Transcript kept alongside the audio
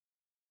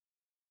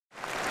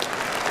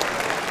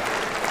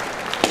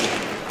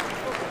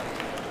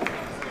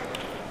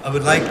I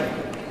would like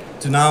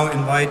to now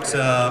invite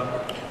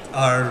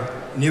our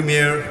new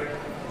mayor,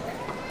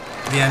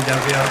 Lianne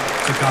Daziel,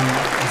 to come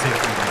and say a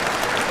few words.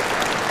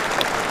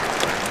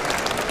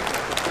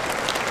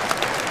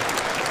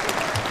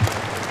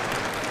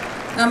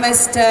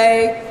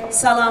 Namaste,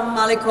 salam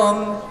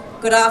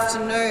alaikum, good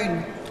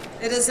afternoon.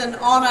 It is an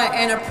honour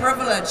and a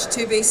privilege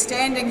to be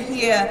standing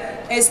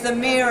here as the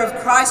Mayor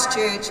of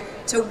Christchurch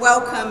to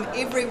welcome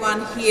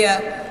everyone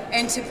here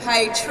and to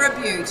pay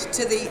tribute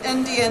to the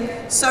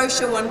Indian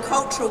Social and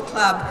Cultural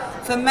Club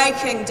for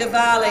making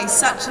Diwali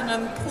such an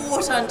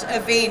important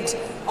event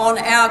on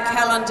our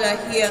calendar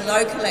here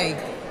locally.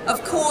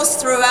 Of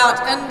course,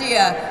 throughout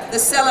India, the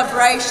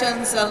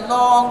celebrations are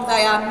long,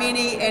 they are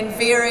many and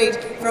varied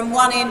from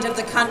one end of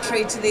the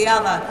country to the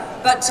other.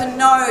 But to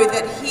know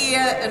that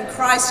here in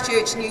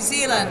Christchurch, New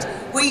Zealand,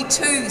 we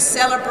too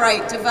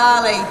celebrate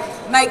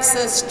Diwali makes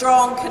a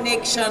strong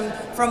connection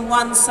from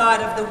one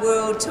side of the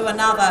world to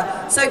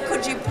another. So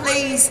could you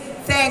please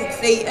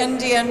thank the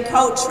Indian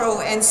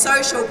Cultural and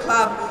Social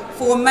Club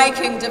for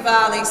making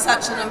Diwali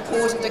such an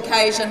important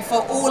occasion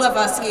for all of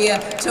us here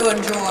to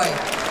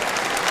enjoy.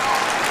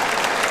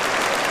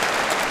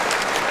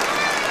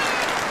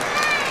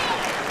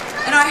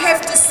 And I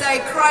have to say,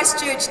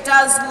 Christchurch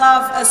does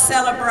love a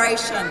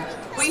celebration.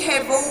 We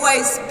have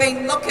always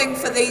been looking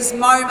for these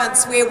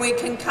moments where we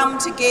can come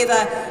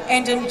together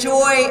and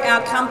enjoy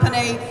our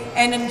company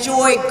and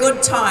enjoy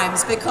good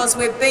times, because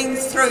we've been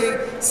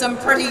through some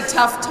pretty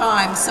tough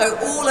times. So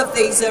all of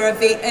these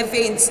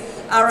events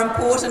are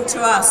important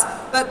to us.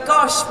 But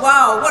gosh,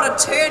 wow, what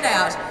a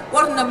turnout.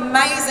 What an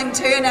amazing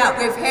turnout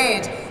we've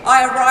had.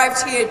 I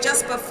arrived here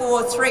just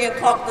before 3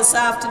 o'clock this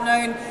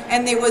afternoon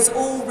and there was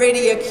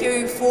already a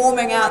queue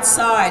forming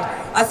outside.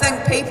 I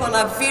think people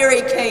are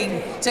very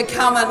keen to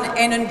come in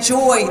and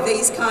enjoy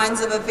these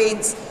kinds of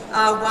events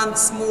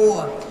once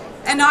more.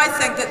 And I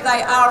think that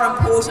they are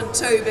important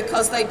too,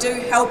 because they do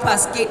help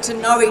us get to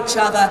know each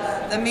other,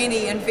 the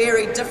many and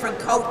very different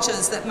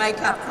cultures that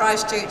make up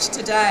Christchurch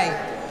today.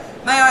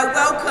 May I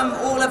welcome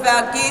all of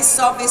our guests,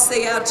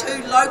 obviously our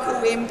two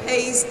local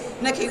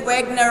MPs, Nikki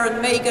Wagner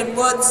and Megan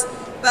Woods,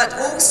 but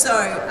also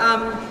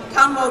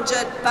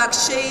Kanwaljit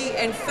Bakshi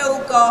and Phil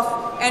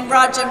Goff and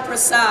Rajan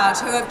Prasad,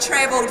 who have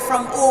travelled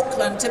from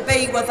Auckland to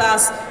be with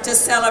us to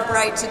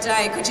celebrate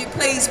today. Could you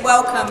please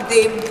welcome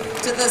them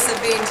to this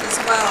event as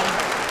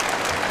well?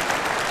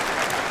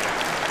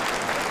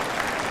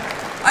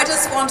 I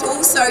just want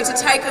also to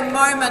take a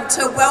moment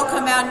to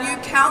welcome our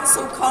new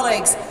council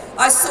colleagues.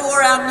 I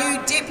saw our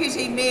new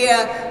Deputy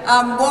Mayor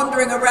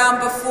wandering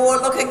around before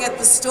looking at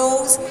the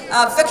stalls.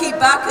 Vicky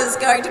Buck is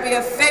going to be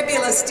a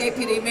fabulous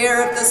Deputy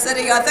Mayor of the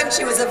city. I think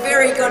she was a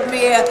very good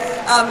Mayor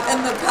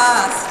in the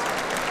past.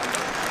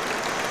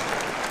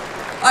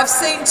 I've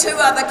seen two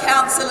other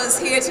councillors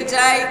here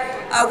today.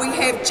 We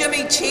have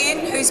Jimmy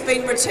Chen, who's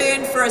been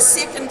returned for a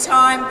second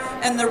time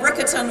in the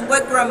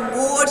Riccarton-Wigram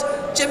ward.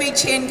 Jimmy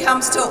Chen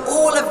comes to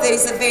all of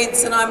these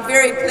events and I'm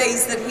very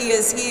pleased that he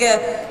is here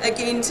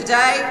again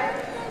today.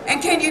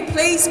 And can you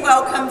please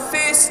welcome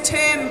first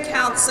term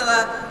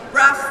councillor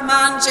Raf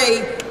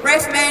Manji.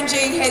 Raf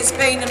Manji has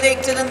been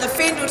elected in the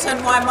Fendleton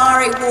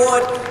Waimari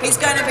ward. He's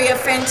going to be a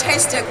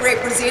fantastic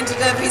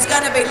representative. He's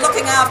going to be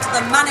looking after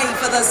the money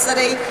for the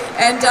city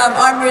and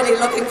I'm really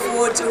looking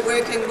forward to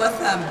working with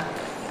him.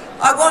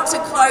 I want to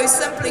close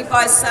simply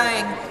by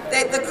saying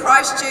that the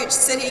Christchurch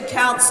City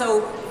Council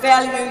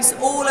values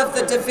all of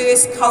the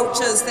diverse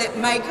cultures that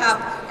make up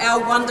our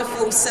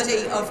wonderful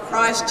city of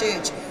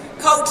Christchurch.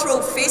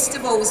 Cultural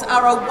festivals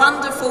are a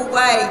wonderful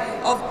way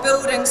of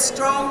building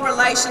strong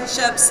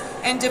relationships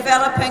and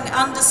developing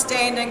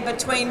understanding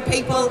between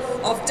people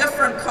of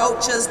different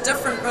cultures,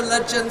 different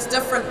religions,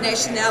 different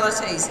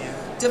nationalities.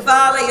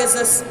 Diwali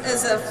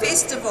is a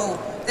festival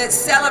that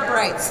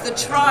celebrates the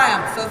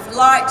triumph of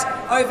light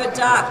over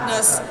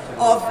darkness,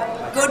 of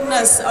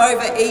goodness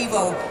over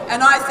evil.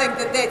 And I think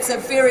that that's a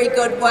very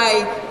good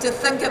way to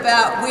think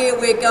about where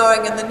we're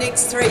going in the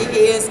next 3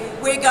 years.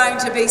 We're going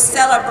to be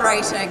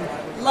celebrating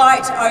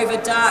light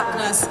over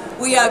darkness.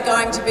 We are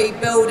going to be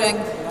building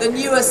the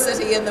newest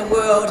city in the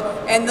world,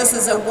 and this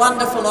is a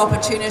wonderful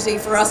opportunity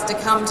for us to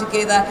come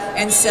together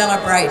and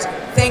celebrate.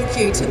 Thank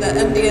you to the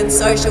Indian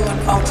Social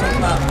and Cultural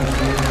Club.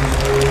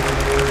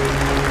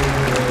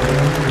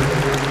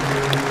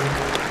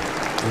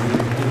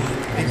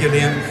 Thank you,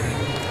 Liam.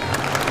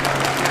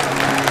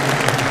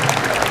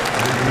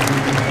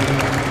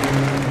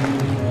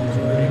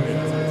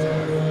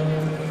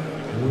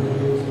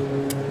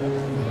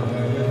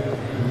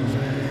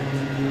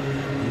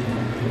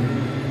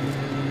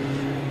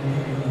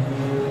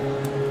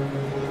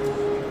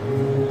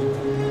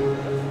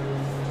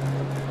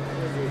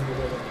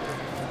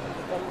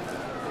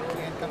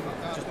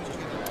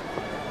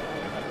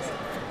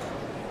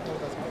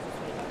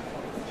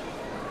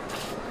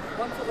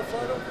 One for the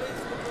photo, please.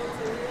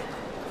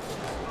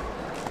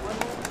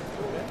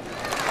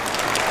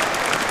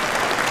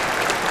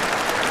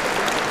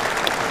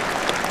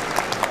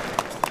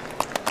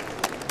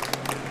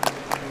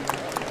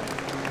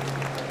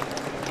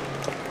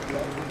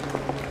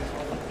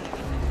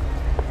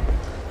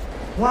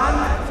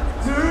 1.